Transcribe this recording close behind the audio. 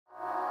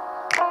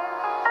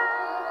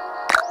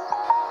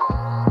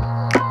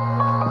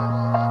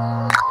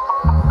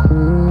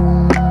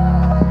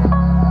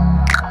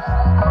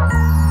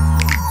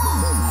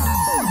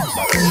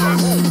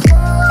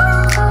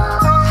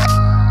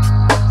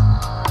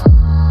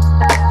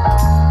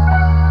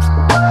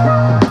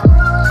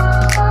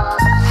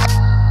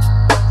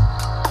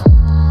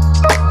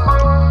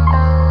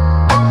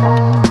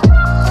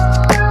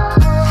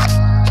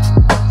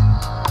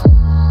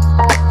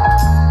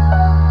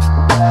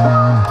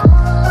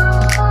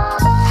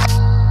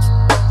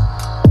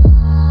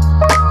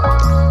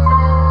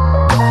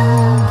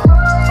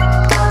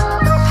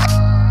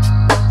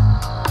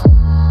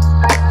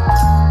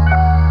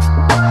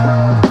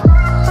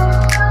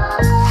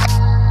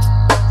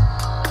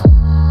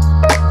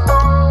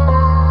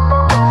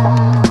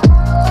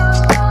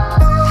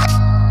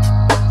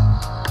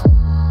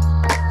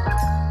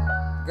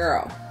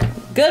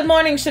Good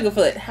morning, Suga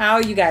Foot. How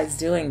are you guys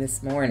doing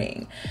this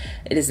morning?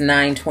 It is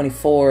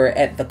 9:24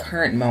 at the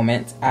current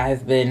moment.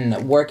 I've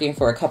been working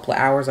for a couple of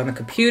hours on the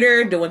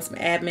computer, doing some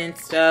admin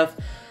stuff,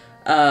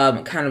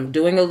 kind of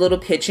doing a little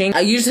pitching.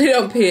 I usually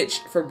don't pitch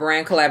for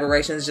brand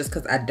collaborations just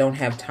because I don't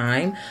have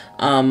time.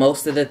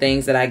 Most of the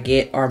things that I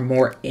get are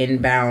more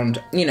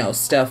inbound,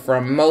 stuff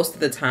from most of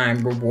the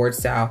time reward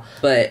style.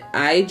 But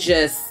I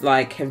just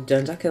have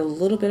done a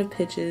little bit of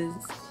pitches,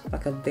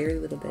 a very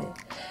little bit.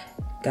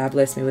 God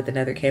bless me with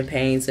another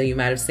campaign, so you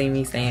might have seen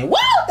me saying,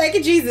 "Whoa, thank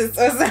you, Jesus,"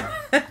 or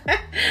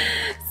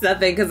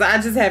something, because I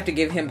just have to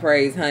give him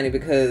praise, honey,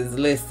 because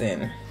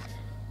listen,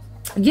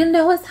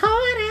 it's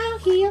hard out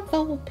here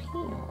for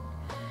people.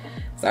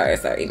 Sorry,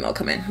 email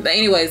coming. But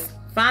anyways,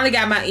 finally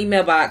got my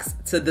email box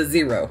to the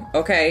 0,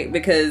 okay?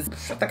 Because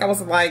I think I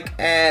was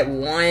at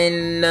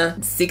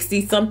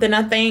 160 something,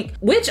 I think.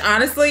 Which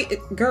honestly,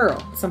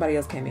 girl, somebody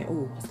else came in.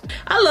 Ooh,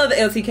 I love the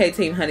LTK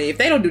team, honey. If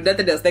they don't do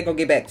nothing else, they gonna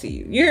get back to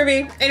you. You hear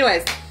me?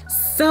 Anyways,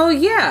 so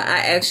yeah,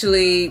 I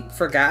actually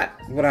forgot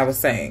what I was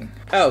saying.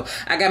 Oh,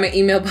 I got my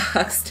email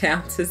box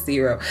down to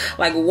 0.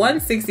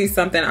 160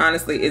 something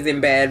honestly isn't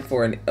bad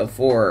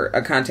for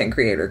a content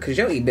creator, because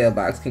your email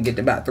box can get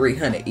to about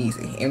 300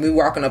 easy. And we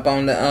walking up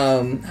on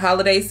the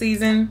holiday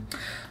season,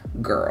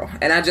 girl.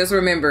 And I just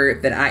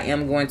remembered that I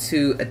am going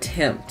to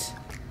attempt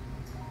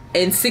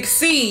and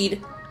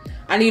succeed.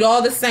 I need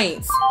all the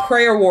saints,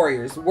 prayer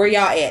warriors, where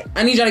y'all at?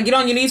 I need y'all to get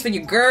on your knees for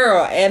your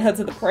girl. Add her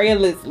to the prayer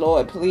list,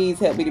 Lord. Please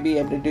help me to be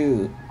able to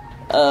do.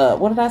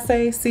 What did I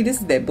say? See,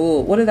 this is that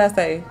bull. What did I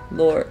say?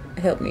 Lord,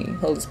 help me.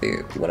 Holy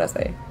Spirit. What did I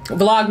say?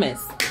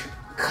 Vlogmas.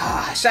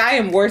 Gosh, I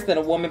am worse than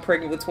a woman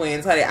pregnant with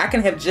twins, honey. I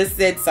can have just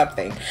said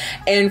something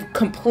and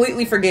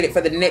completely forget it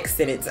for the next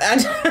sentence. I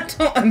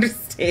don't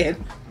understand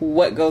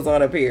what goes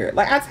on up here.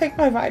 I take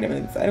my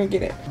vitamins. I don't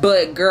get it.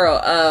 But girl,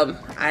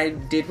 I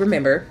did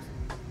remember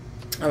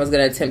I was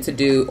going to attempt to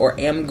do, or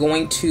am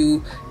going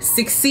to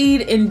succeed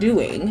in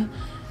doing,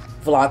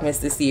 Vlogmas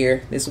this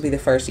year. This will be the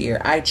first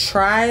year. I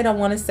tried, I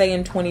want to say,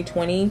 in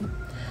 2020,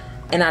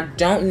 and I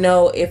don't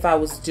know if I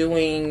was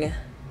doing,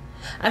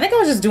 I think I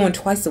was just doing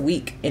twice a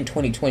week in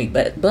 2020,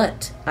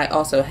 but I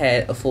also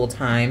had a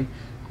full-time,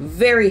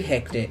 very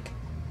hectic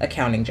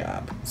accounting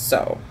job.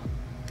 So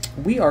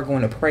we are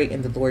going to pray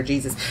in the Lord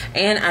Jesus,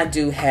 and I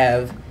do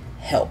have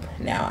help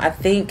now. I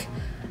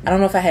don't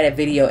know if I had a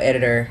video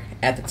editor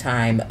at the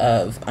time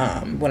of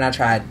when I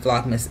tried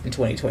Vlogmas in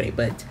 2020,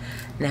 but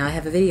now I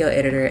have a video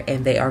editor,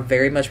 and they are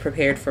very much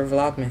prepared for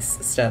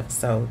Vlogmas stuff,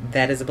 so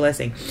that is a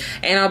blessing.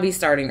 And I'll be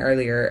starting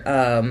earlier.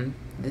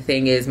 The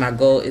thing is, my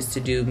goal is to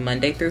do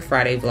Monday through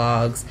Friday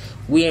vlogs.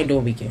 We ain't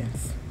doing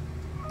weekends.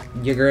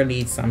 Your girl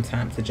needs some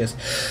time to just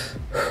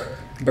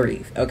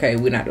breathe. Okay,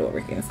 we're not doing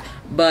weekends,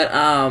 but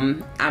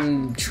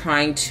I'm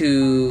trying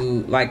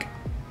to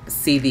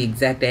see the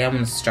exact day I'm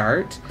gonna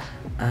start.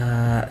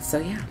 So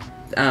yeah,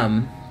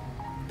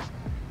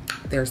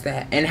 there's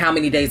that. And how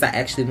many days I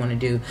actually want to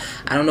do.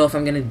 I don't know if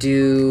I'm gonna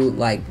do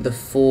the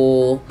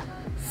full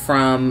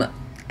from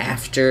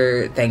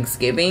after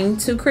Thanksgiving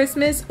to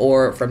Christmas,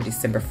 or from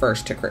December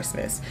 1st to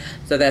Christmas.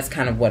 So that's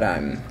kind of what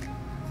I'm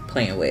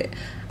playing with.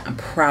 I'm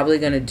probably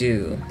gonna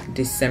do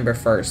December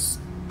 1st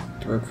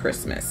through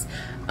Christmas.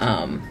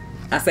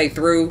 I say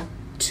through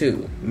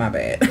to, my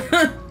bad,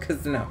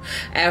 because no,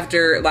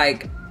 after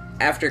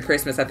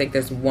Christmas, I think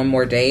there's one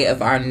more day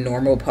of our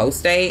normal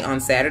post day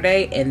on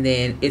Saturday, and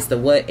then it's the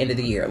end of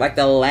the year.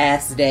 The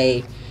last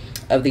day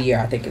of the year,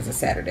 I think, is a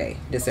Saturday,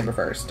 December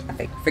 1st, I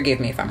think. Forgive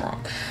me if I'm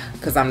wrong,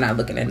 because I'm not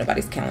looking at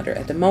nobody's calendar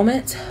at the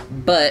moment.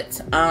 But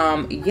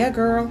yeah,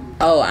 girl.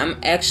 Oh, I'm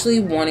actually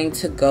wanting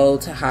to go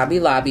to Hobby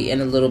Lobby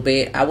in a little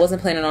bit. I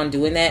wasn't planning on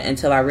doing that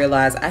until I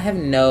realized I have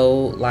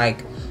no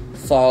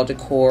fall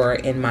decor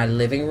in my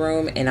living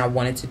room, and I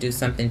wanted to do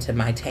something to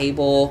my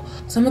table.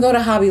 So I'm gonna go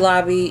to Hobby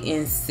Lobby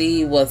and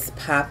see what's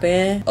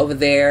popping over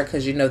there,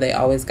 because they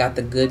always got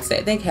the good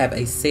set. They have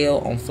a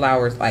sale on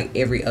flowers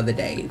every other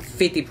day,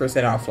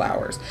 50% off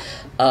flowers,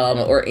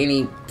 or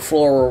any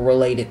floral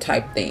related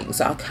type thing.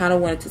 So I kind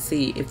of wanted to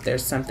see if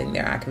there's something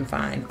there I can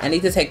find. I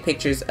need to take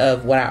pictures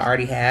of what I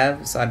already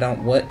have, so I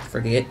don't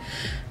forget.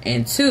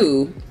 And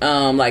 2,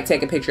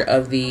 take a picture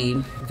of the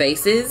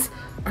vases.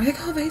 Are they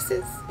called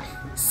vases?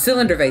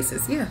 Cylinder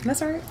vases. Yeah,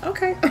 that's all right.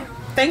 Okay.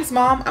 Thanks,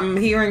 Mom. I'm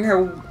hearing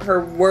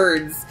her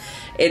words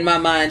in my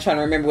mind, trying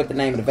to remember what the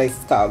name of the vase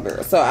is called,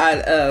 girl. So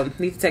I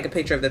need to take a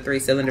picture of the 3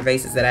 cylinder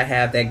vases that I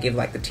have that give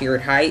the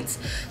tiered heights,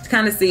 to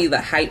kind of see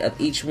the height of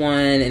each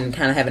one and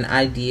kind of have an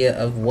idea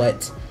of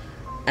what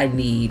I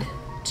need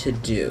to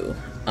do,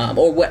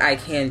 or what I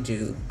can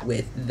do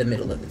with the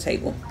middle of the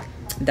table,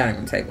 dining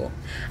room table.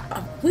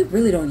 We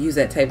really don't use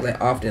that table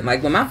that often.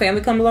 When my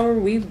family comes over,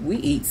 we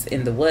eat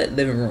in the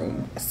living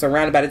room,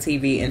 surrounded by the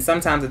TV, and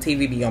sometimes the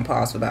TV be on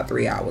pause for about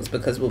 3 hours,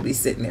 because we'll be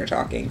sitting there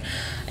talking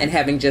and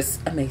having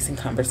just amazing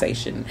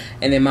conversation,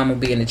 and then Mom will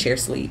be in the chair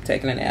asleep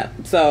taking a nap.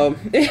 So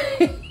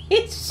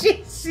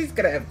she's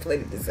gonna have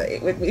plenty to say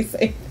with me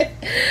saying that.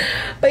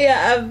 But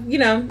yeah,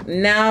 I've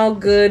now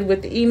good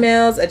with the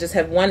emails. I just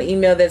have one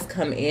email that's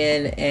come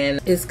in,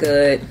 and it's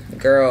good.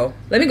 Girl,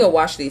 let me go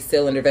wash these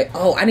cylinder.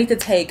 Oh, I need to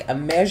take a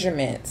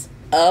measurement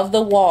of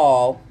the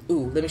wall.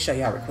 Ooh, let me show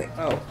y'all real quick.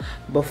 Oh,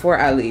 before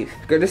I leave.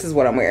 Girl, this is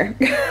what I'm wearing.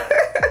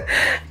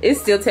 It's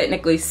still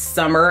technically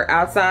summer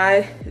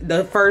outside.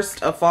 The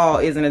first of fall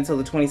isn't until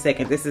the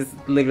 22nd. This is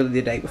literally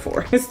the day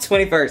before. It's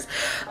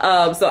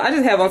 21st. So I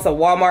just have on some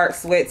Walmart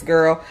sweats,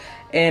 girl.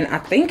 And I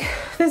think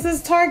this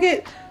is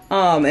Target.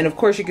 And of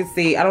course you can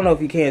see, I don't know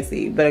if you can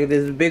see, but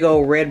this big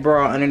old red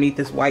bra underneath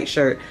this white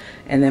shirt.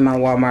 And then my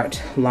Walmart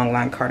long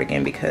line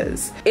cardigan,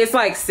 because it's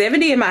like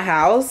 70 in my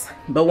house.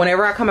 But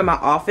whenever I come in my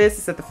office,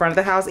 it's at the front of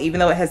the house, even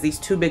though it has these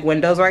two big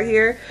windows right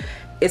here,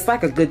 it's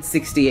like a good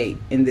 68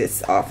 in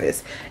this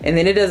office. And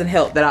then it doesn't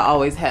help that I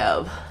always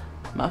have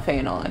my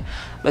fan on,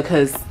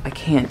 because I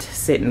can't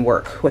sit and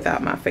work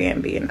without my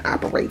fan being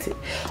operated.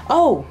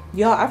 Oh,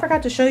 y'all, I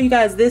forgot to show you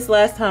guys this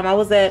last time. I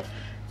was at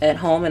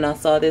home and I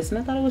saw this and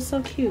I thought it was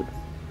so cute.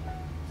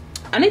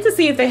 I need to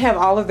see if they have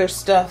all of their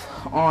stuff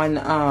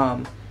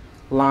on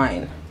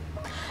line.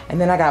 And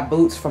then I got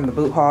boots from the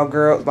boot haul,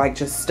 girl, like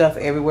just stuff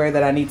everywhere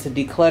that I need to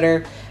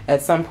declutter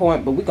at some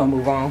point, but we're gonna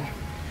move on.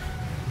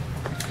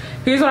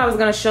 Here's what I was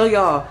gonna show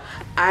y'all.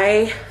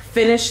 I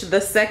finished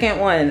the second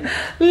one.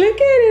 Look at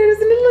it,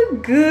 doesn't it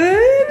look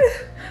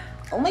good?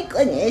 Oh my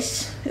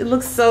goodness, it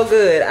looks so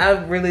good.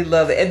 I really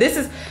love it. And this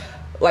is,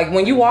 like,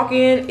 when you walk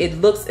in, it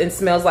looks and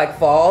smells like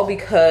fall,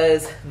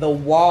 because the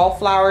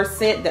wallflower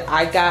scent that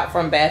I got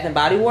from Bath and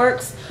Body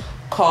Works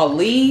called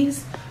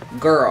Leaves,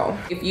 girl.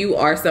 If you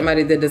are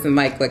somebody that doesn't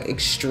like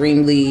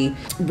extremely,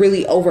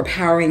 really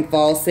overpowering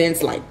fall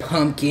scents like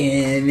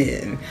pumpkin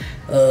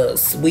and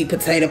sweet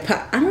potato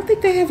pie. I don't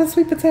think they have a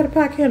sweet potato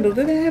pie candle.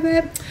 Do they have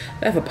that?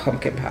 They have a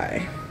pumpkin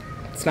pie.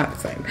 It's not the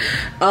same.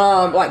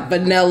 Like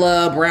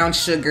vanilla, brown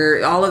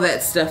sugar, all of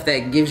that stuff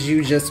that gives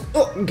you just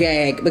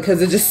gag,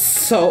 because it's just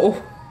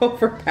so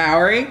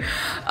overpowering.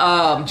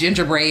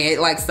 Gingerbread,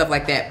 like stuff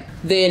like that.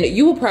 Then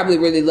you will probably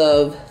really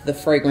love the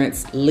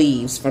fragrance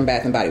Leaves from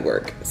Bath and Body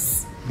Works.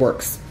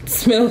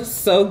 Smells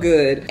so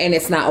good, and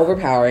it's not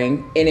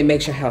overpowering, and it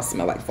makes your house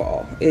smell like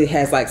fall. It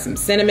has like some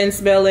cinnamon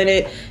smell in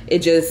it. It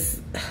just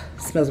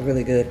smells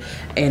really good,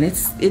 and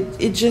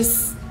it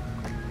just,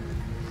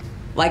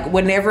 like,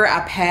 whenever I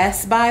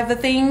pass by the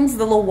things,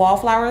 the little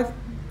wallflower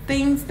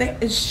things,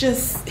 it's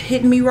just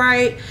hitting me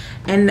right,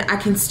 and I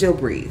can still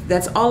breathe.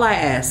 That's all I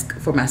ask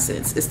for my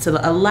sense, is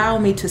to allow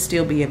me to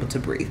still be able to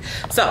breathe.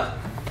 So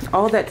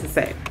all that to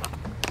say,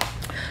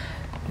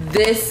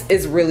 this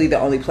is really the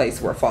only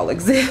place where fall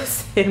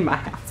exists in my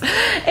house,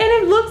 and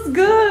it looks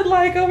good.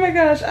 Like, oh my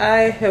gosh,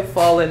 I have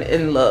fallen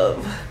in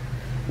love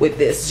with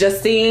this.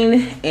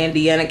 Justine and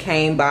Deanna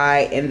came by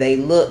and they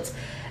looked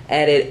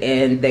at it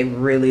and they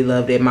really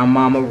loved it. My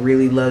mama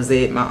really loves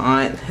it.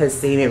 My aunt has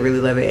seen it,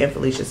 really love it, and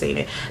Felicia's seen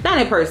it.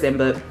 Not in person,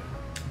 but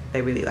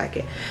they really like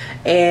it.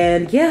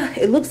 And yeah,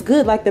 it looks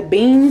good. Like, the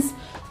beans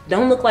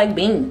don't look like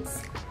beans.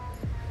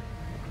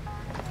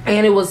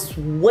 And it was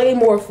way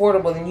more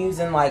affordable than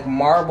using like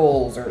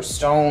marbles or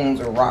stones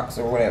or rocks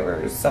or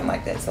whatever, or something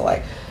like that. So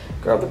like,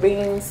 girl, the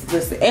beans,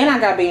 listen, and I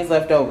got beans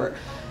left over.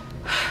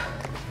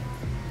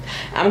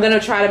 I'm gonna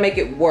try to make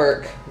it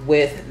work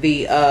with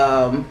the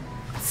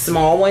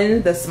small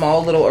one, the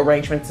small little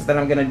arrangements that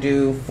I'm gonna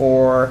do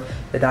for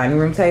the dining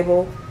room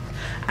table.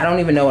 I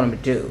don't even know what I'm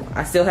gonna do.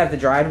 I still have the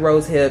dried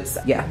rose hips.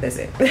 Yeah, that's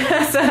it.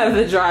 I still have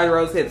the dried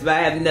rose hips, but I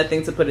have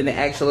nothing to put in the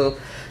actual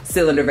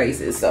cylinder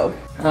vases. So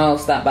I'll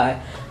stop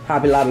by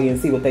Hobby Lobby and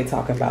see what they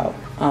talk about.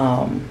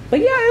 But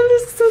yeah,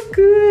 it looks so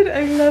good.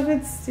 I love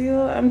it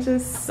still. I'm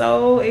just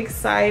so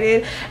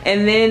excited.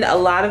 And then a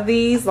lot of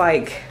these,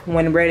 like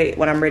when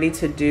I'm ready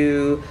to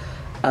do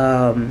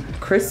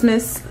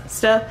Christmas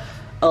stuff,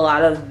 a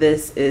lot of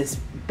this is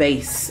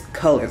base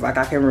colors. Like,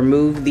 I can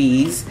remove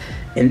these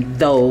and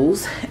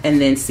those, and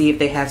then see if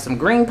they have some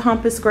green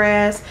pampas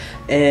grass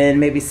and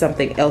maybe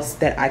something else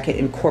that I can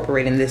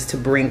incorporate in this to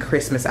bring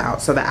Christmas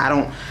out, so that I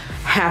don't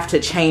have to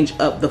change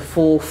up the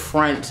full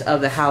front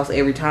of the house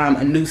every time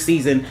a new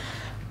season,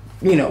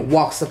 you know,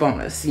 walks up on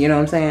us. You know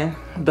what I'm saying?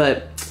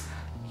 But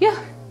yeah,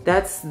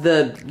 that's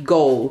the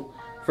goal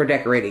for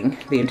decorating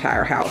the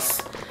entire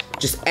house.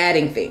 Just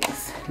adding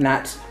things,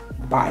 not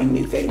buying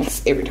new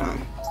things every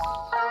time.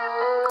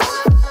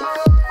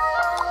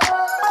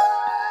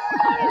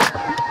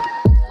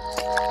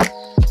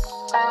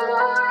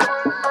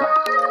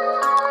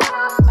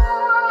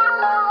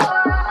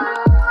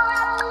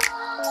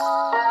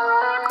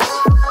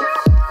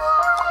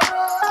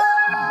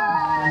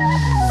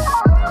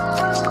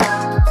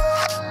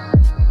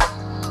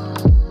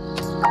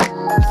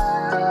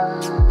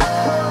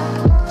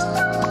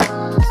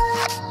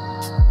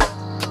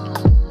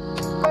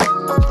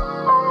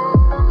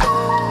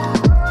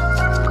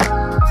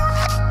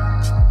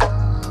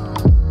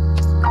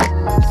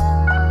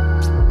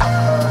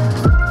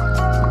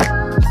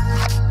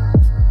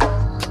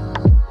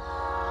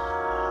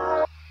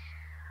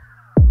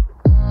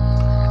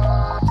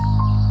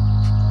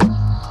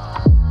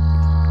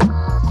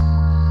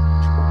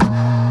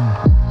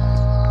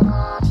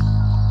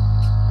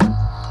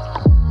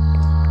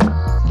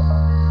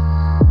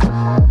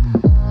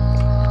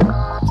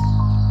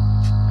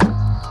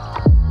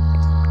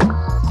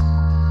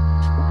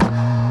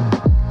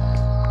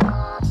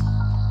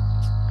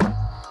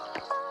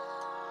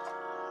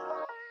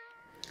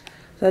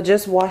 So I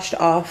just washed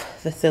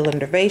off the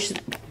cylinder vase.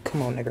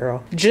 Come on,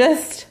 girl.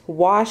 Just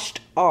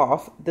washed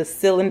off the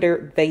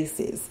cylinder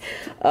vases.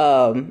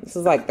 This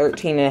is like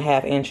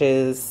 13.5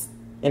 inches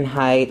in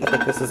height. I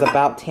think this is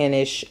about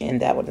 10-ish,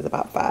 and that one is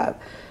about 5.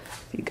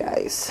 If you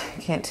guys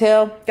can't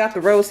tell. Got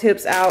the rose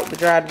hips out, the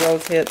dried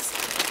rose hips.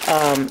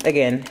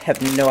 Again, have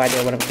no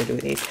idea what I'm gonna do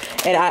with these.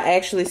 And I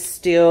actually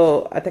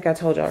still, I think I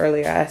told y'all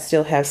earlier, I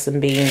still have some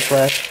beans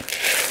left.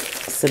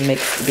 Some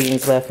mixed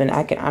beans left, and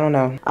I don't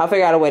know. I'll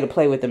figure out a way to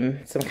play with them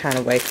some kind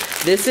of way.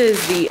 This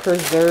is the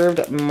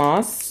preserved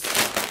moss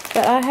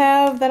that I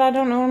have that I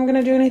don't know I'm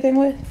gonna do anything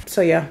with.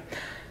 So yeah,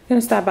 I'm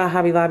gonna stop by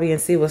Hobby Lobby and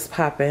see what's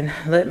popping.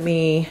 Let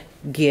me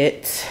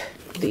get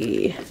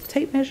the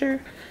tape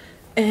measure,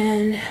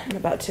 and I'm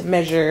about to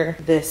measure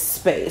this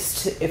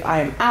space. If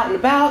I am out and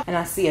about and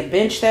I see a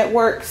bench that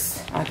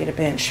works, I'll get a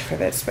bench for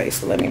that space.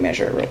 So let me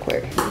measure it real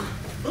quick.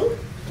 Ooh.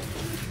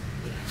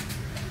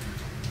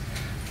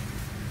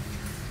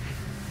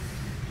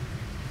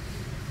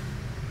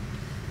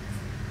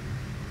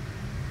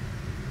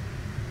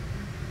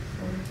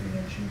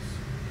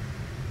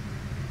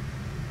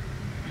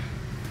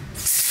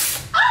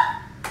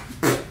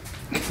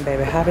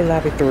 Baby, Hobby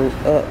Lobby threw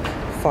up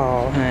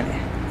fall, honey.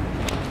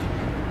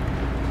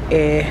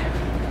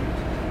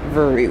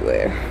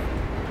 Everywhere.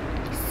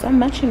 So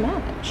much.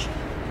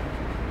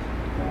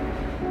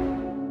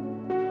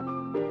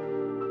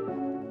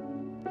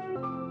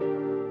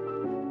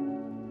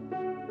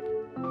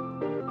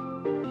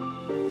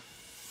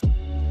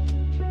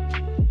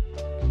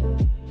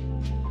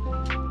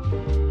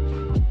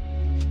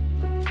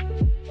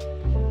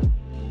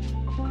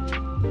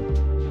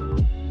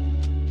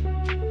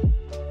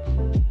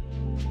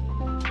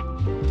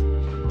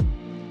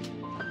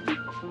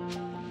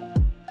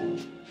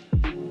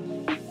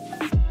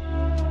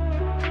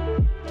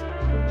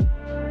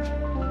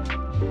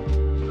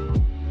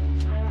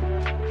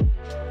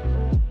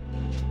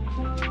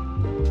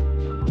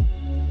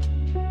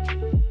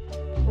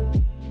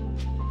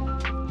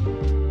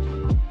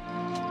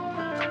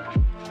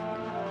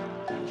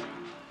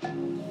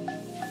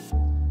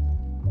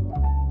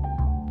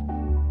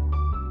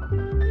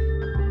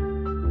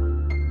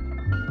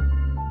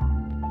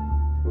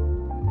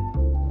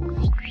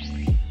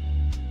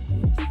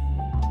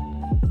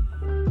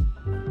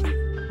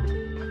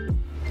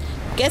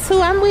 Guess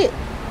who I'm with?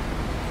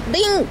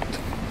 Bing!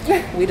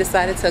 We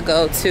decided to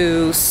go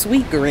to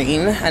Sweet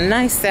Green, a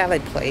nice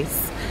salad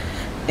place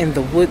in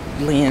the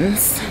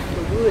Woodlands.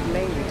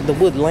 The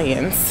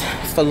Woodlands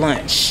for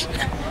lunch.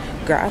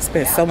 Girl, I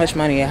spent so much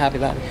money at Hobby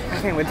Lobby.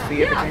 I can't wait to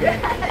see everything.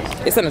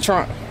 It's in the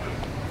trunk.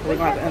 We're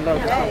going to have to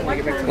unload the trunk when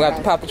we get back to We'll have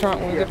to pop the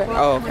trunk when we get back?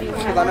 Oh, okay.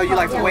 Because I know you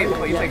like to wait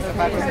before you take stuff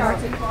out of the car.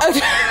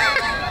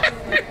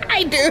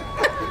 I do.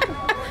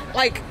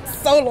 Like,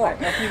 so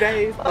long. A few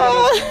days.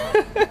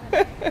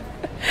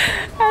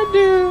 I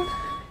do.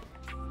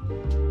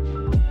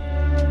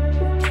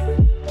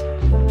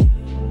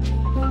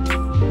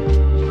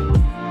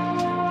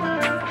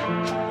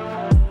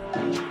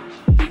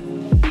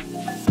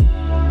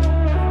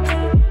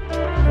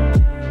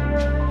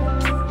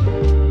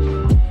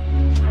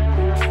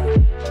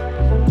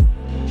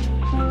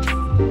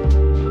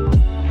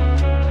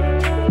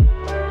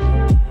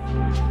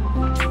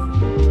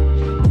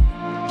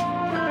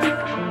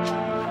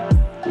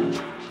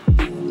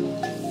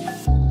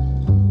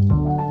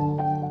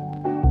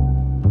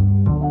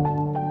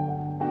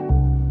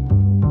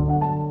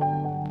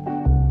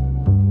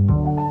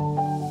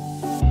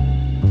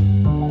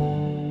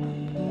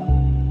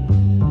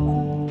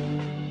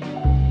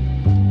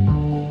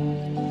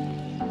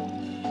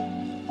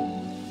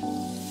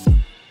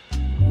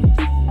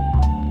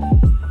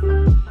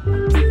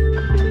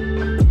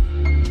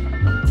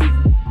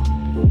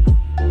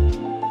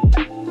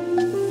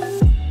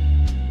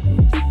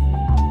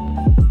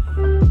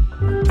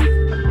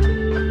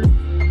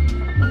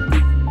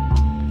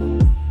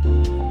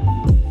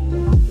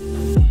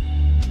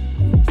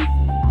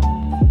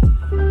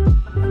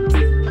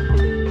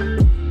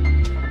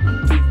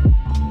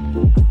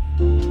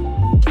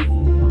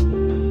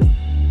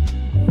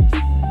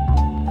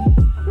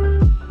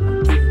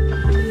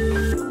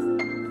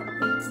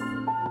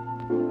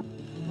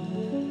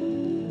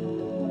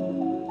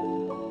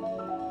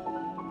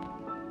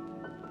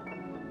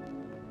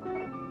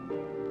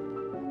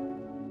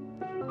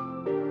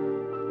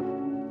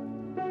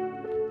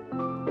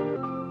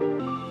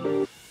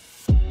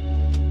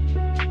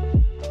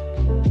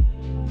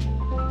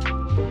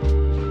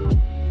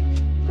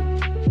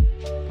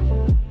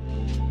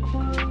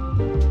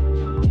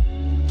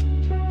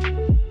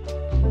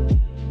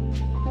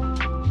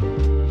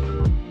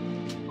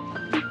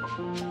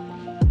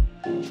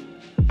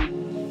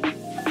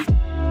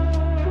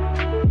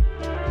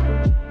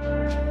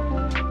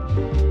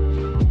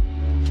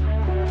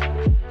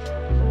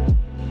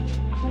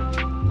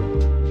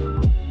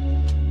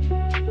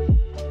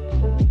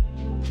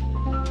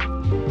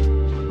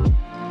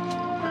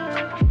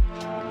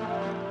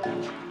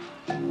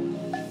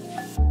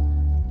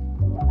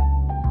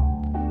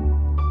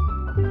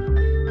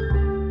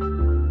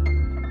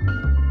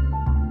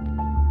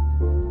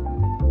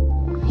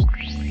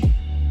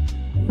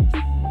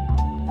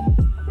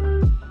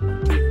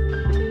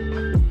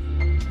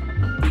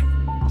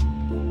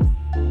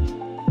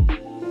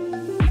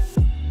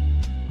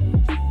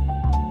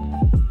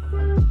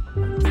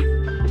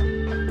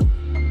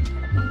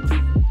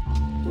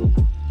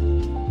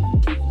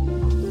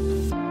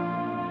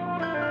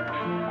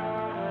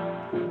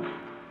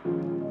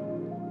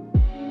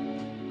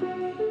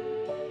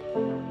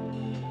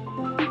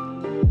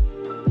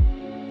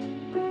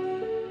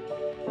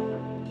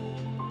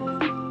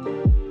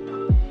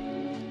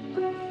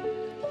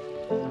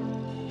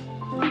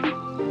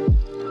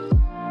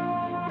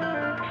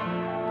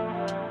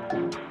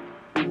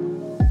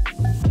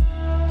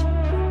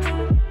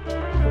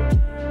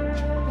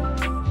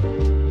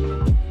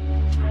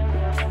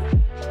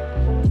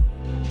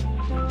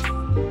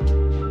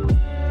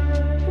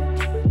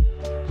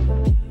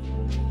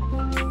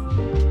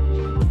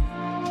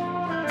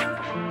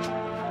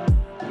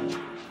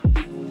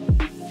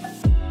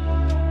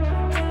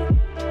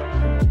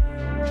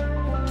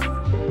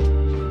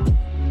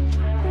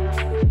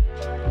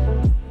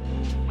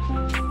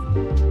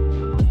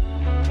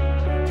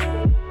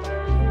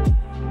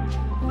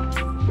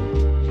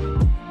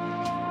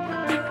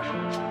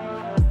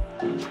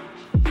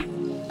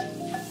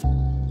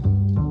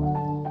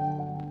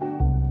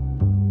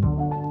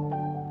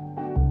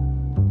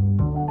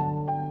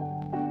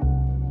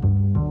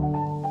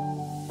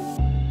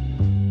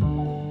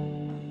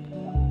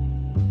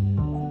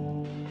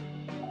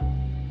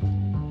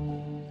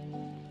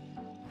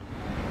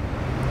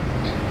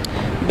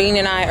 Bean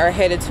and I are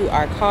headed to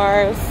our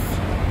cars.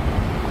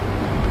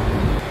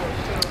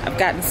 I've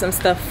gotten some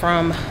stuff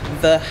from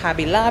the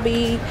Hobby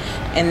Lobby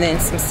and then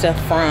some stuff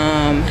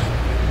from,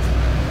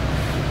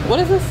 what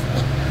is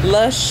this?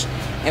 Lush.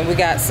 And we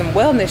got some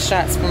wellness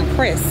shots from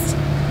Pressed.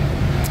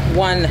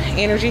 One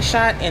energy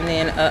shot and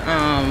then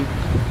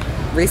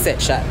a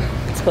reset shot.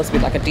 It's supposed to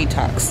be like a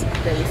detox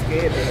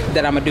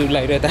that I'm gonna do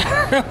later at the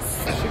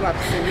house. She about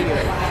to send me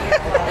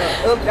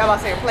I'm about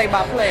to say play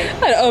by play.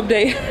 An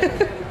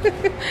update.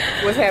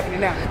 What's happening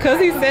now? Because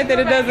he said that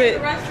it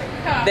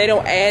doesn't, they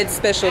don't add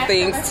special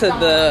things to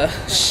the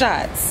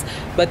shots,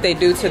 but they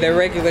do to their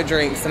regular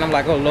drinks. And I'm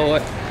like, oh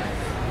Lord.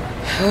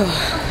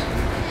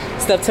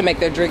 Stuff to make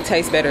their drink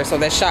taste better, so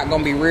that shot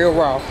gonna be real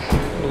raw.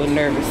 I'm a little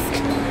nervous.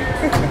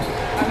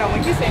 I know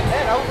when you said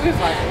that, I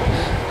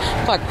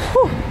was like,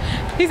 whew.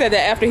 He said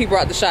that after he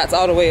brought the shots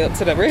all the way up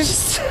to the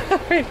register.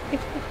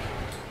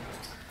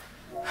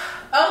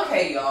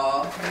 Okay,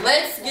 y'all,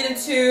 let's get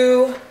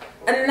into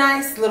a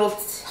nice little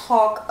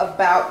talk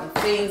about the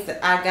things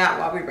that I got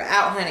while we were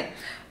out hunting.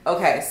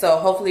 Okay, so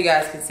hopefully you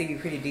guys can see me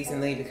pretty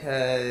decently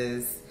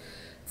because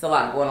it's a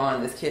lot going on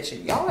in this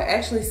kitchen. Y'all are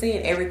actually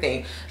seeing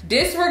everything.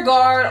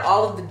 Disregard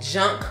all of the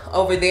junk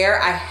over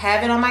there. I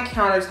have it on my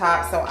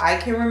countertop so I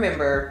can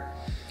remember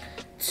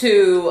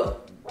to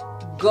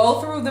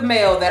go through the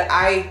mail that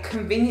I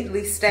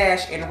conveniently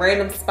stash in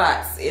random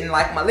spots in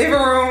like my living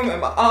room, in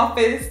my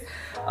office,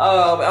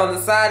 on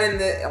the side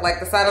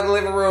the side of the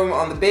living room,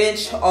 on the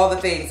bench, all the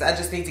things. I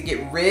just need to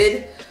get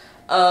rid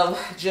of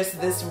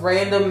just this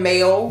random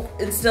mail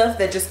and stuff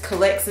that just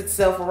collects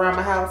itself around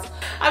my house.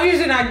 I'm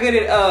usually not good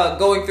at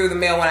going through the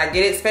mail when I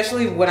get it,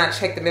 especially when I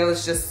check the mail.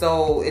 It's just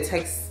so, it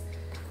takes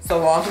so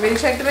long for me to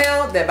check the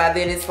mail that by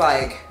then it's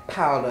like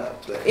piled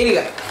up. But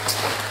anyway,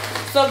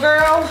 so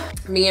girl,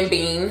 me and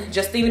Bean,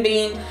 Justine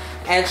Bean,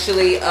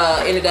 actually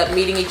ended up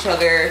meeting each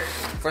other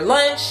for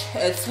lunch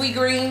at Sweet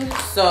Green.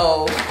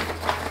 So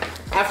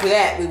after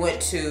that, we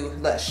went to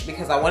Lush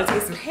because I wanted to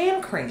get some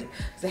hand cream.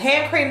 The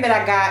hand cream that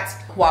I got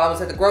while I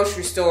was at the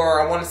grocery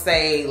store, I want to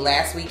say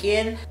last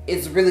weekend,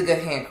 it's really good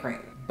hand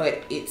cream,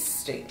 but it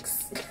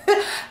stinks.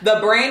 The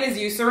brand is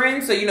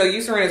Eucerin, so you know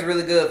Eucerin is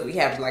really good if we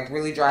have like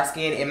really dry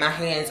skin, and my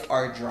hands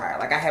are dry.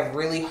 Like I have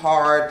really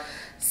hard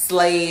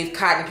slave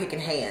cotton picking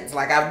hands.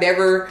 Like I've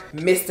never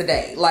missed a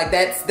day. Like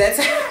that's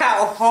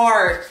how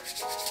hard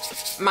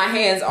my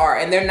hands are,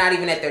 and they're not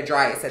even at their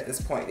driest at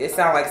this point. It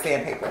sounds like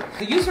sandpaper.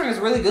 The Eucerin is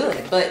really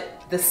good,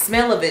 but the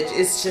smell of it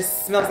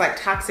just smells like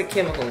toxic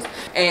chemicals.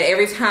 And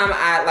every time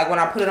like when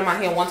I put it on my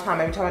hand one time,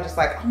 every time I just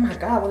like, oh my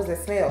God, what does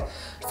that smell?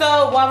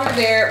 So while we were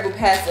there, we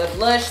passed up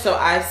Lush, so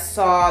I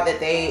saw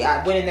that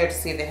I went in there to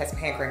see if they had some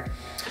hand cream.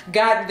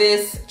 Got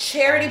this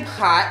Charity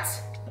Pot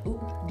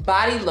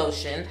body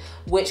lotion,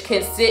 which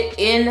can sit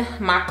in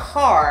my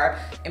car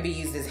and be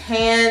used as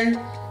hand,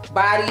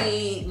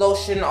 body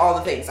lotion, all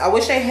the things. I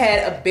wish they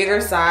had a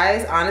bigger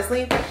size,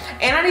 honestly.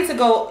 And I need to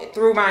go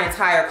through my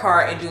entire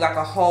car and do like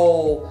a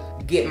whole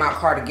get my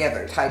car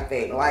together type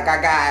thing. Like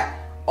I got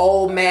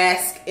old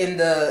mask in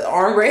the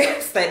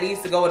armrest that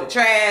needs to go in the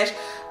trash.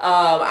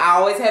 I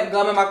always have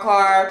gum in my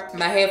car.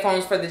 My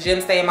headphones for the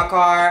gym stay in my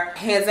car.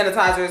 Hand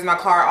sanitizer is in my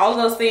car. All of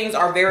those things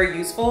are very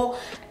useful.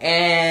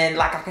 And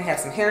like I can have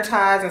some hair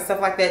ties and stuff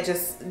like that.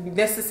 Just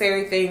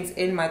necessary things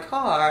in my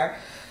car.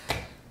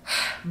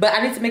 But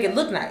I need to make it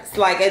look nice.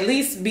 Like at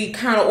least be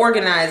kind of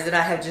organized and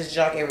I have just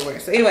junk everywhere.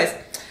 So anyways,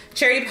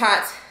 Charity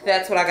Pots,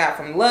 that's what I got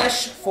from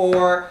Lush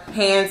for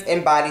hands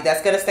and body.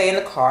 That's gonna stay in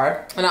the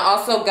car. And I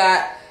also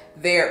got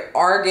their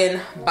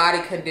Argan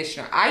body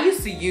conditioner. I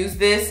used to use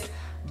this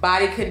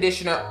body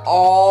conditioner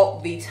all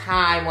the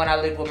time when I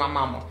lived with my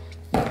mama.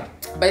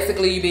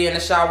 Basically, you be in the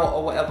shower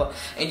or whatever,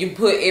 and you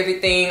put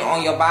everything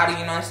on your body, you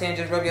know what I'm saying?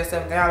 Just rub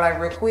yourself down like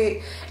real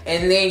quick,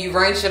 and then you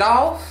rinse it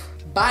off.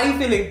 Body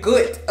feeling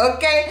good,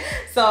 okay?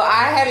 So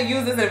I haven't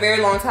used this in a very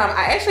long time.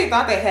 I actually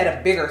thought they had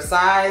a bigger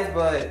size,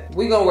 but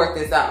we gonna work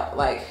this out.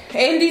 Like,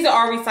 and these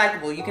are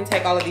recyclable. You can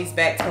take all of these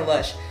back to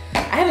Lush.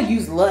 I haven't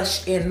used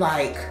Lush in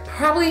like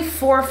probably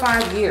 4 or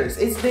 5 years.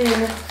 It's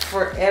been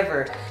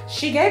forever.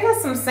 She gave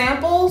us some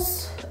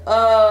samples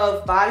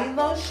of body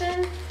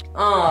lotion.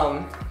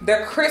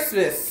 They're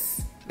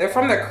Christmas. They're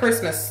from their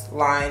Christmas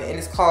line, and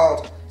it's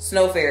called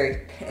Snow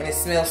Fairy, and it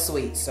smells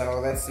sweet. So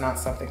that's not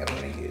something I'm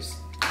gonna use.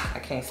 I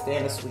can't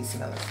stand the sweet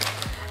smell.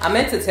 I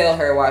meant to tell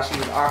her while she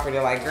was offering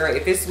it, like, girl,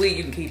 if it's sweet,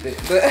 you can keep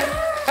it. But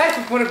I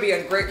just want to be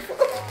ungrateful.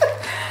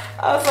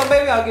 So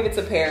maybe I'll give it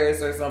to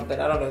Paris or something.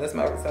 I don't know. That's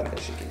something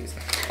she can use.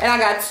 And I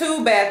got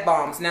 2 bath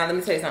bombs. Now, let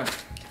me tell you something.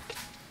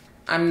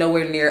 I'm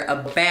nowhere near a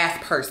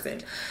bath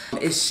person.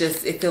 It's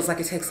just, it feels like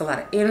it takes a lot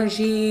of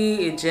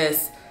energy. It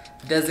just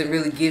doesn't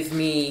really give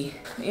me,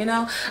 you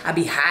know, I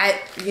be hot,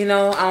 you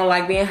know, I don't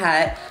like being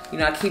hot. You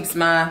know, it keeps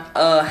my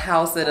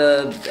house at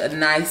a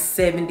nice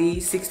 70,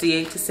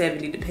 68 to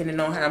 70, depending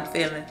on how I'm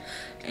feeling.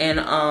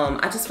 And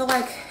I just feel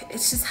like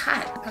it's just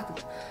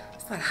hot.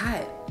 It's like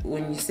hot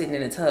when you're sitting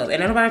in a tub.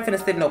 And ain't nobody finna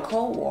sit in no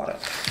cold water.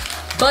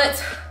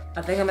 But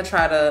I think I'm gonna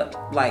try to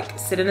like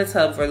sit in the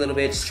tub for a little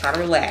bit, just try to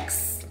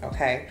relax.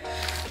 okay?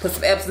 Put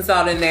some Epsom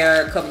salt in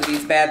there, a couple of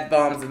these bath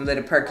bombs, and let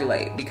it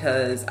percolate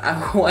because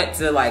I want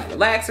to like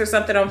relax or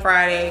something on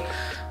Friday.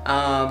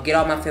 Get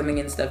all my filming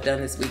and stuff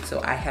done this week,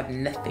 so I have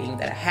nothing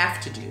that I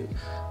have to do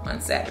on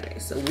Saturday.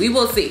 So we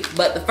will see.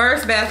 But the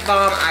first bath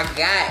bomb I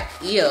got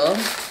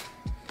is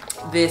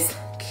this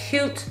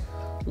cute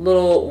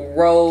little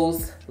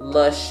rose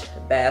lush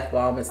bath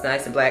bomb. It's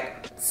nice and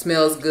black,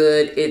 smells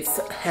good. It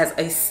has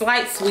a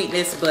slight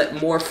sweetness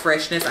but more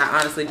freshness. I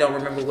honestly don't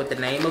remember what the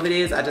name of it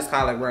is. I just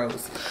call it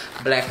rose,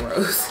 black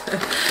rose.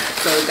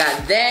 So we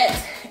got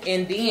that,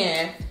 and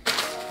then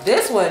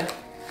this one,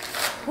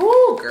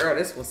 whoo girl,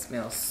 this one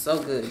smells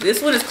so good.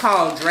 This one is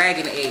called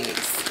Dragon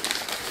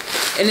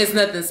Eggs, and there's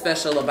nothing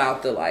special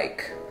about the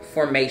like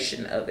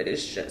formation of it.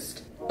 It's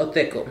just a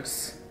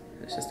thickums.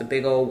 It's just a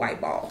big old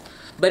white ball,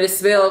 but it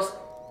smells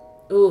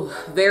ooh,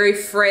 very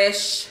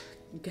fresh.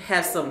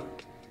 Has some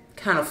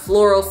kind of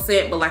floral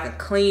scent, but like a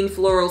clean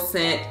floral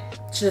scent.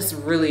 Just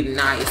really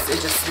nice.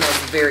 It just smells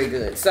very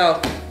good. So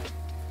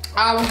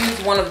I will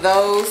use one of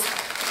those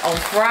on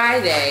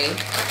Friday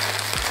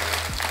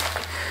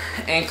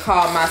and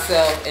call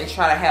myself and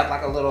try to have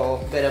like a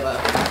little bit of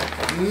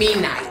a me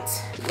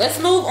night.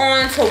 Let's move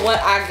on to what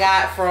I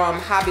got from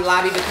Hobby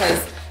Lobby,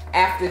 because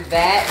after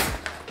that,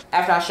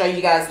 after I show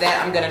you guys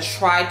that, I'm gonna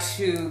try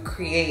to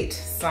create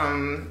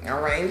some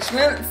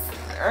arrangements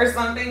or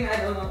something, I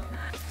don't know.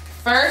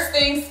 First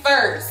things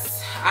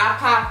first, I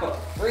pop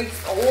up,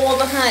 freaks all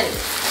the honey.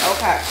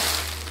 Okay,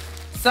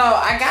 so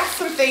I got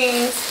some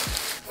things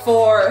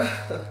for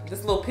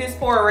this little piss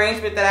poor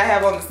arrangement that I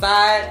have on the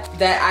side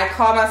that I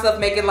called myself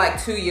making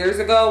like 2 years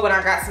ago when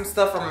I got some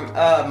stuff from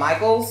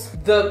Michael's.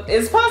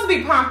 It's supposed to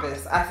be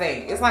pampas, I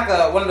think. It's like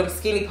one of them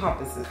skinny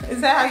pampas.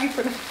 Is that how you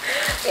put it?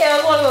 Yeah,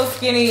 it's one of those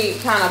skinny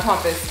kind of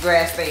pampas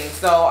grass things.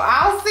 So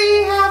I'll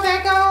see how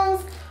that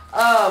goes.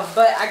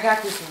 But I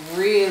got this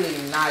really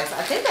nice,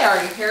 I think they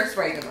already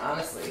hairsprayed them,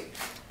 honestly.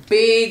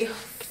 Big,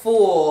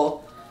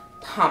 full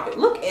pampas.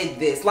 Look at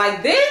this,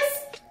 like this.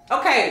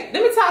 Okay,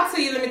 let me talk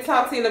to you, let me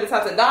talk to you.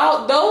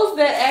 Those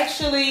that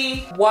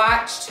actually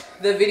watched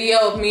the video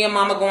of me and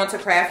Mama going to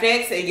Craft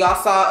X, and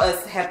y'all saw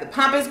us have the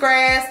pampas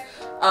grass,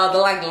 the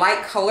like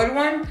light colored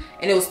one,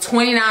 and it was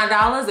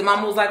 $29, and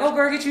Mama was like, oh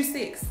girl, get you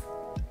 6.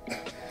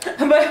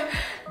 But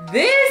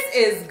this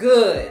is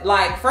good.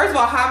 Like, first of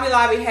all, Hobby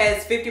Lobby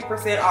has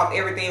 50% off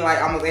everything,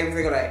 like almost every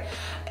single day.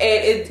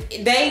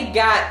 And they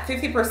got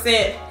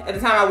 50%, at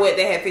the time I went,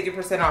 they had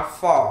 50% off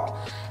fall.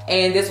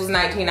 And this was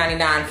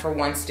 $19.99 for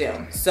one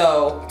stem.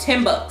 So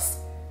 10 bucks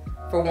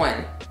for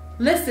one.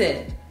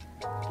 Listen,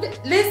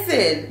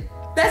 listen,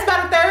 that's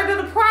about a third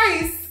of the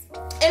price.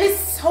 And it's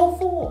so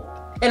full.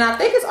 And I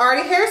think it's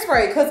already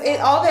hairspray, because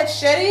all that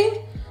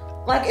shedding,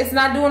 like it's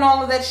not doing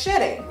all of that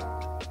shedding.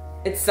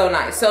 It's so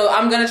nice. So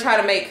I'm gonna try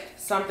to make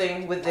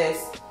something with this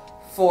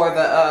for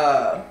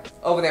the,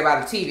 over there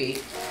by the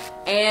TV.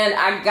 And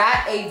I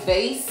got a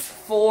vase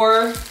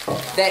for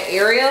that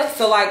area.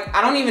 So like,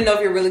 I don't even know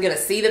if you're really gonna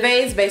see the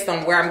vase based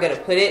on where I'm gonna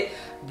put it.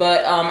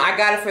 But I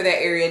got it for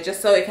that area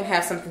just so it can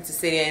have something to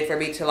sit in for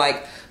me to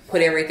like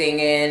put everything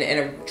in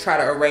and try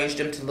to arrange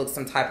them to look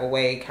some type of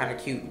way, kind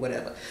of cute,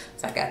 whatever.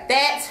 So I got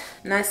that.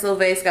 Nice little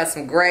vase, got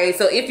some gray.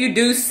 So if you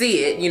do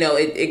see it, you know,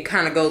 it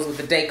kind of goes with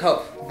the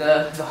decor,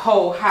 the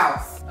whole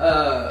house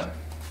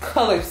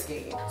color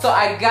scheme. So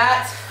I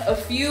got a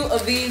few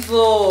of these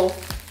little,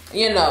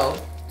 you know,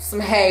 some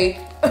hay.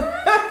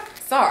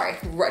 Sorry,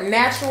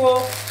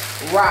 natural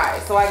rye.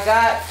 So I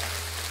got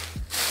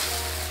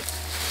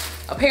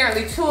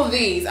apparently 2 of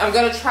these. I'm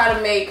gonna try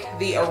to make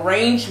the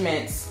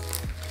arrangements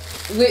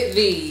with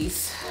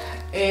these,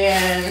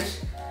 and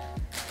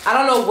I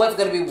don't know what's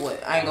gonna be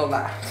what, I ain't gonna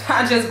lie.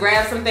 I just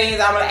grabbed some things.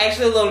 I'm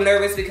actually a little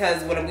nervous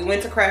because when we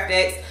went to Craft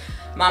X,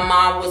 my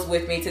mom was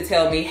with me to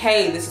tell me,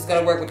 hey, this is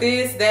gonna work with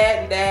this,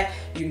 that, and that.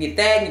 You can get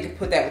that, and you can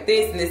put that with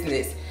this, and this, and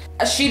this.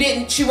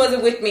 She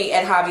wasn't with me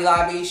at Hobby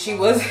Lobby. She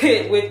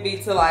wasn't with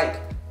me to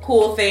like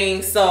pull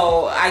things.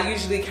 So I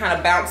usually kind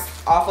of bounce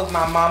off of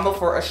my mama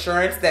for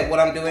assurance that what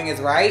I'm doing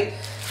is right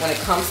when it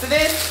comes to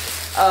this.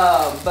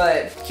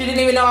 But she didn't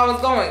even know I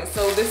was going.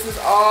 So this is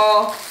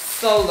all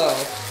solo.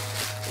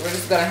 We're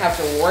just gonna have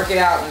to work it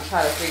out and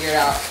try to figure it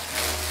out.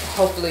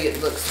 Hopefully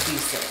it looks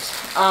decent.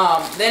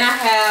 Then I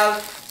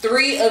have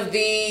 3 of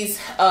these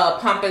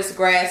pampas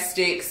grass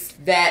sticks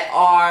that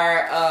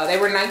are, they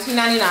were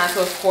 $19.99.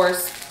 So of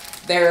course,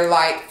 they're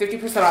like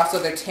 50% off, so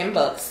they're 10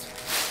 bucks.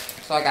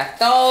 So I got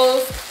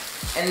those.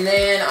 And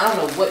then, I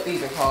don't know what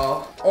these are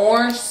called.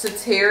 Orange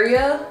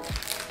Soteria,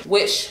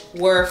 which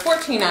were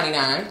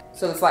 $14.99.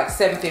 So it's like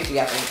 $7.50,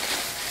 I think.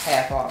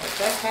 Half off. Is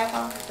that half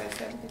off? Is that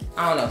 $7.50?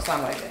 I don't know,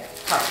 something like that.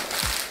 Probably.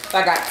 So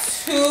I got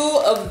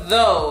 2 of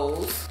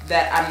those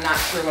that I'm not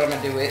sure what I'm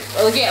gonna do with.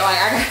 Well, again, like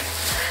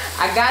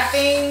I got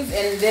things,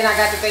 and then I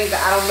got the things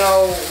that I don't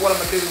know what I'm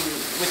gonna do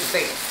with the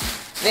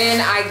things.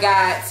 Then I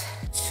got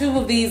 2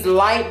 of these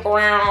light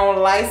brown,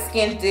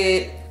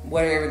 light-skinned,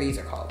 whatever these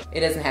are called. It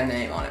doesn't have the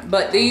name on it.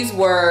 But these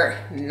were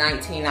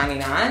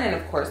 $19.99, and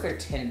of course they're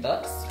 10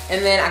 bucks.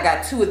 And then I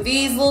got 2 of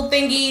these little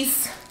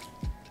thingies.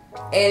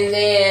 And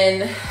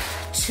then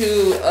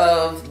 2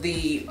 of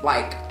the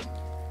like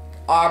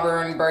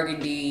auburn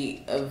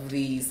burgundy of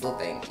these little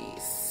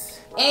thingies.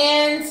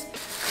 And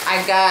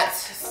I got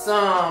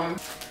some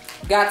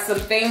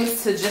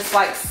things to just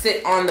like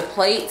sit on the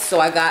plate. So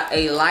I got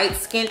a light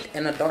skinned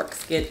and a dark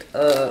skinned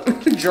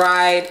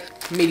dried,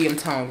 medium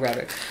tone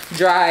rather,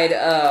 dried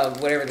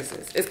whatever this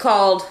is. It's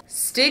called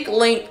stick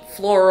link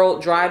floral,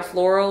 dried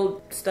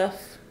floral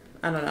stuff.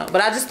 I don't know,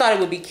 but I just thought it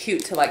would be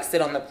cute to like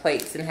sit on the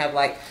plates and have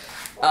like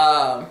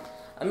a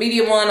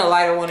medium one, a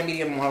lighter one, a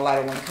medium one, a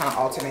lighter one, kind of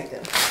alternate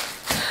them.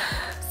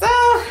 So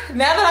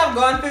now that I've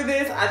gone through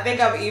this, I think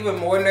I'm even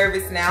more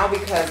nervous now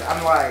because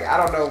I'm like, I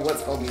don't know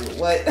what's gonna be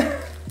what.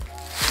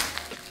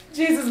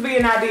 Jesus be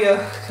an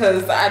idea,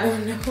 because I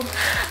don't know.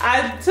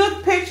 I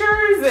took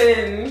pictures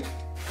and,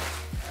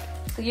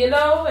 you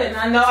know, and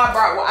I know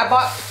I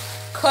bought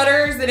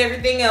cutters and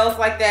everything else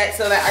like that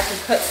so that I can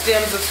cut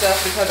stems of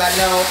stuff, because I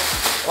know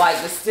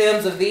like the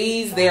stems of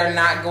these, they are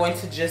not going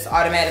to just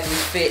automatically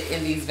fit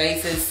in these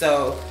vases.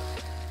 So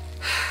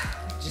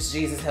just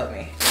Jesus help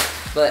me.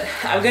 But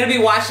I'm gonna be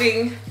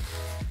watching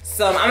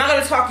some, I'm not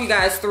gonna talk you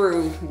guys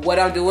through what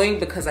I'm doing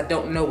because I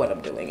don't know what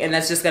I'm doing. And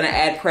that's just gonna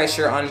add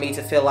pressure on me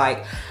to feel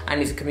like I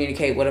need to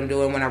communicate what I'm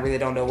doing when I really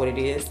don't know what it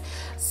is.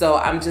 So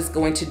I'm just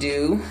going to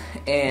do,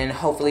 and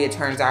hopefully it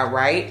turns out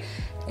right.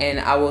 And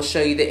I will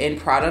show you the end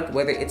product,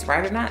 whether it's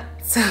right or not.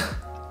 So.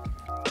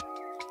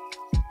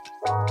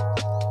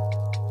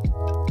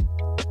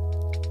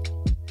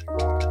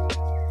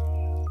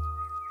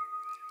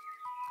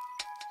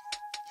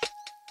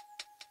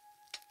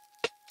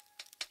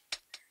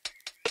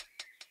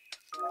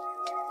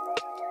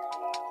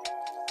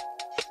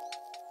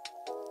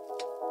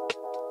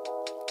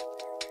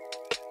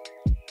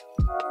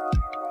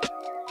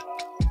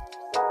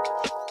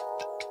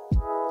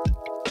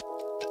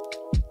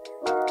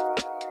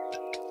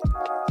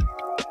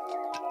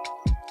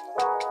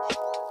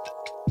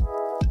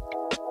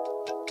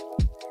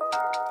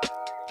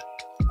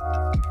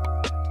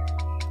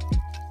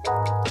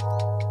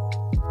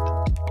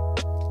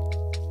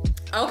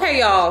 Okay,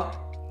 y'all,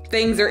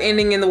 things are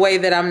ending in the way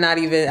that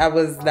I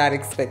was not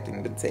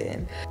expecting them to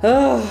end.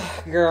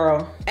 Oh,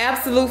 girl,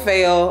 absolute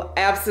fail,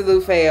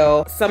 absolute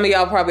fail. Some of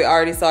y'all probably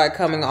already saw it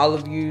coming. All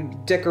of you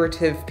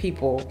decorative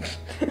people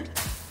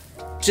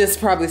just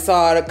probably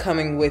saw it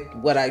coming with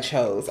what I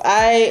chose.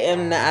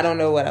 I don't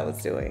know what I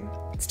was doing.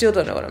 Still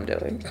don't know what I'm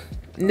doing.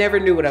 Never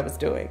knew what I was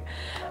doing.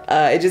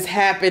 It just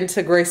happened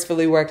to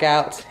gracefully work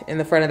out in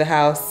the front of the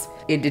house.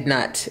 It did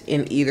not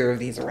in either of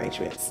these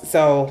arrangements.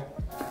 So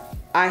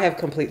I have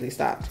completely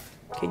stopped.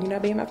 Can you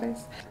not be in my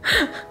face?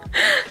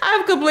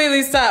 I've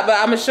completely stopped, but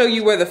I'm gonna show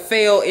you where the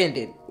fail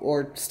ended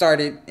or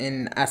started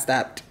and I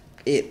stopped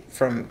it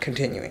from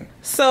continuing.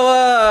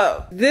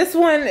 So this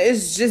one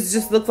is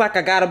just looks like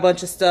I got a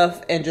bunch of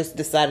stuff and just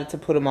decided to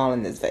put them all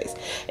in this vase.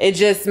 It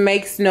just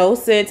makes no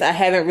sense. I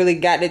haven't really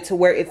gotten it to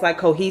where it's like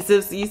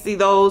cohesive. So you see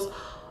those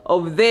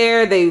over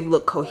there, they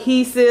look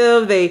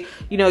cohesive. They,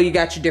 you know, you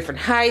got your different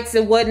heights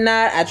and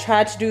whatnot. I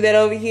tried to do that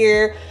over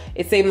here.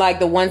 It seemed like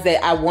the ones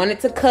that I wanted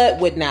to cut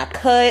would not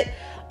cut.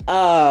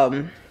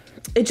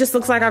 It just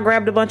looks like I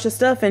grabbed a bunch of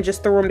stuff and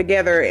just threw them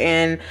together,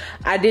 and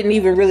I didn't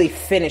even really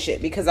finish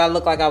it because I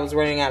looked like I was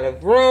running out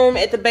of room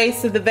at the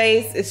base of the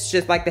vase. It's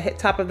just like the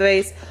top of the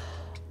vase.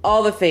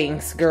 All the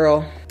things,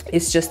 girl.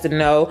 It's just a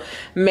no.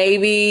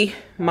 Maybe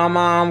my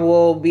mom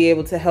will be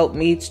able to help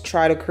me to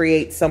try to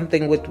create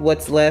something with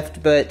what's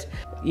left, but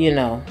you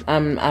know,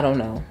 I don't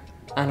know.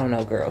 I don't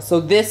know, girl. So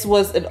this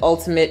was an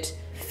ultimate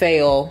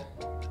fail.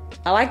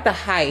 I like the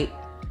height,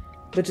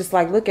 but just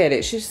like, look at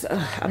it. She's,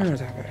 I don't know what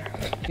to talk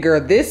about. Girl,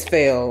 this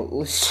fail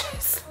was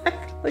just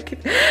like, look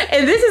at,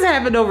 and this has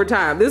happened over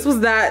time. This was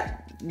not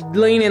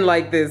leaning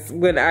like this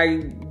when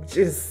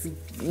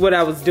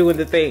I was doing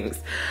the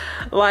things.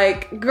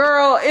 Like,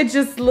 girl, it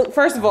just looked,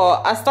 first of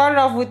all, I started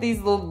off with these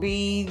little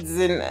beads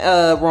and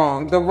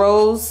wrong. The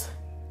rose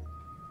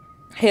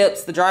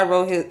hips, the dried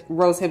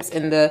rose hips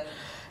and the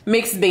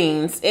mixed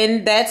beans.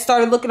 And that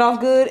started looking off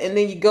good. And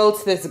then you go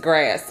to this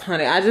grass,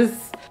 honey.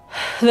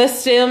 The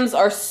stems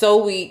are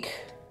so weak.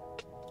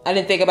 I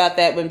didn't think about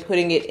that when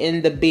putting it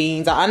in the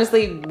beans. I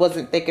honestly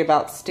wasn't thinking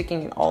about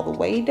sticking it all the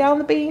way down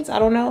the beans. I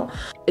don't know.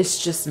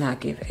 It's just not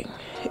giving.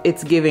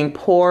 It's giving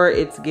poor.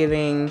 It's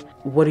giving,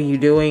 what are you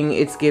doing?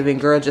 It's giving,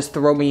 girl, just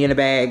throw me in a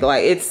bag.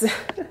 Like, it's, it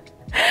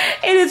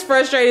is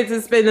frustrating to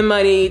spend the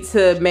money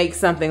to make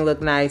something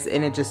look nice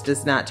and it just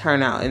does not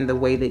turn out in the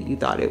way that you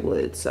thought it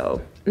would.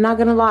 So, not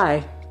gonna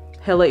lie.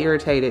 Hella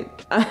irritated.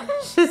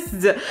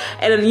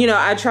 And you know,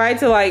 I tried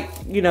to like,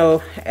 you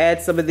know, add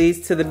some of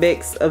these to the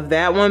mix of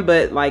that one,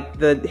 but like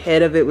the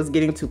head of it was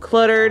getting too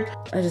cluttered.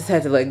 I just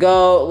had to let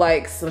go.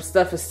 Like some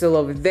stuff is still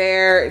over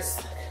there. It's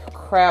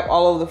crap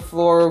all over the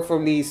floor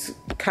from these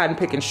cotton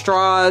picking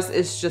straws.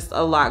 It's just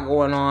a lot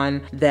going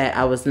on that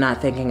I was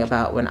not thinking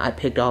about when I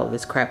picked all of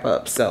this crap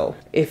up. So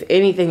if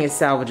anything is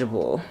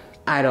salvageable,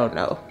 I don't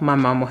know. My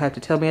mom will have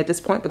to tell me at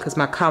this point because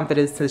my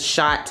confidence is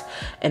shot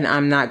and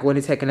I'm not going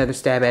to take another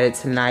stab at it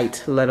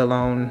tonight, let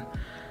alone,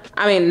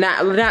 I mean,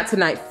 not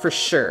tonight for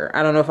sure.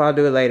 I don't know if I'll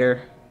do it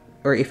later.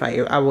 or if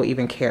I will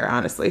even care,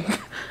 honestly.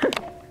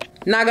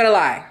 Not gonna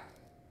lie.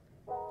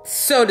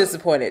 So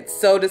disappointed.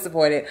 So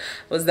disappointed.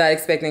 Was not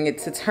expecting it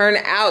to turn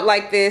out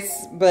like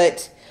this,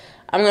 but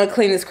I'm gonna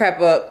clean this crap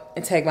up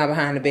and take my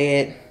behind to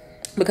bed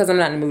because I'm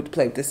not in the mood to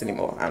play with this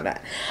anymore. I'm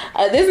not.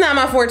 This is not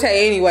my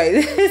forte anyway.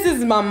 This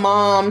is my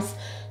mom's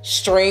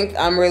strength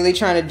I'm really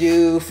trying to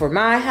do for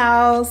my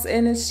house,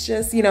 and it's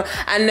just, you know,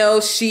 I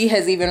know she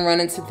has even run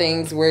into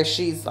things where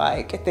she's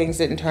like, things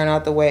didn't turn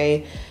out the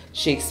way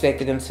she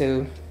expected them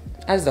to.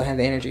 I just don't have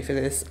the energy for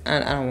this. I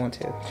don't want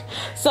to.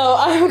 So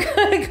I'm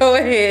gonna go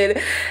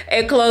ahead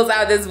and close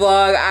out this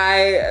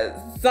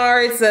vlog.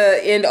 Sorry to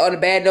end on a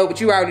bad note, but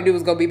you already knew it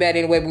was gonna be bad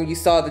anyway when you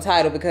saw the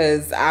title,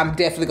 because I'm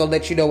definitely gonna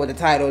let you know with the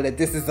title that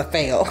this is a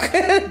fail.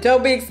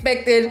 Don't be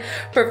expecting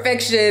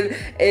perfection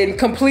and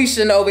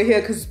completion over here,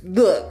 because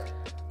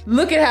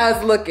look at how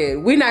it's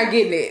looking. We're not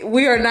getting it.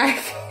 We are not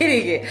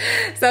getting it.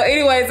 So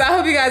anyways, I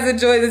hope you guys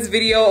enjoyed this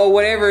video, or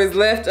whatever is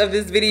left of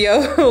this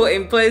video.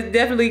 And please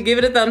definitely give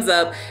it a thumbs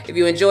up if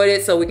you enjoyed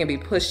it, so we can be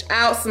pushed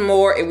out some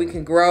more and we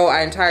can grow.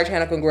 Our entire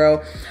channel can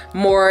grow.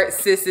 More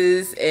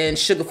sisses and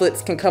Suga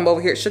Foots can come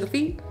over here at Suga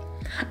Feet.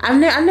 I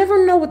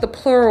never know what the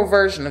plural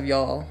version of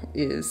y'all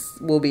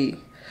will be.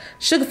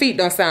 Suga Feet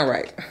don't sound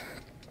right.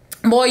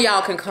 More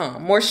y'all can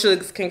come. More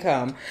Shugs can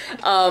come.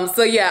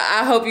 So yeah,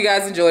 I hope you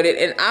guys enjoyed it,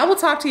 and I will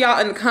talk to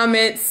y'all in the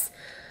comments.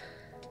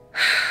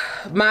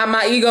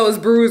 My ego is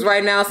bruised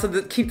right now,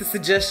 so keep the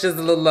suggestions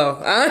a little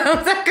low.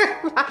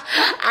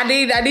 I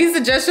need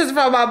suggestions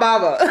from my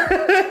mama.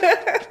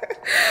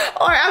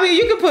 Or I mean,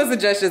 you can put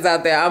suggestions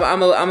out there.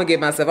 I'm gonna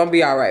get myself. I'm gonna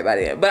be all right by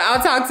then. But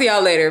I'll talk to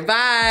y'all later.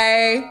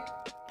 Bye.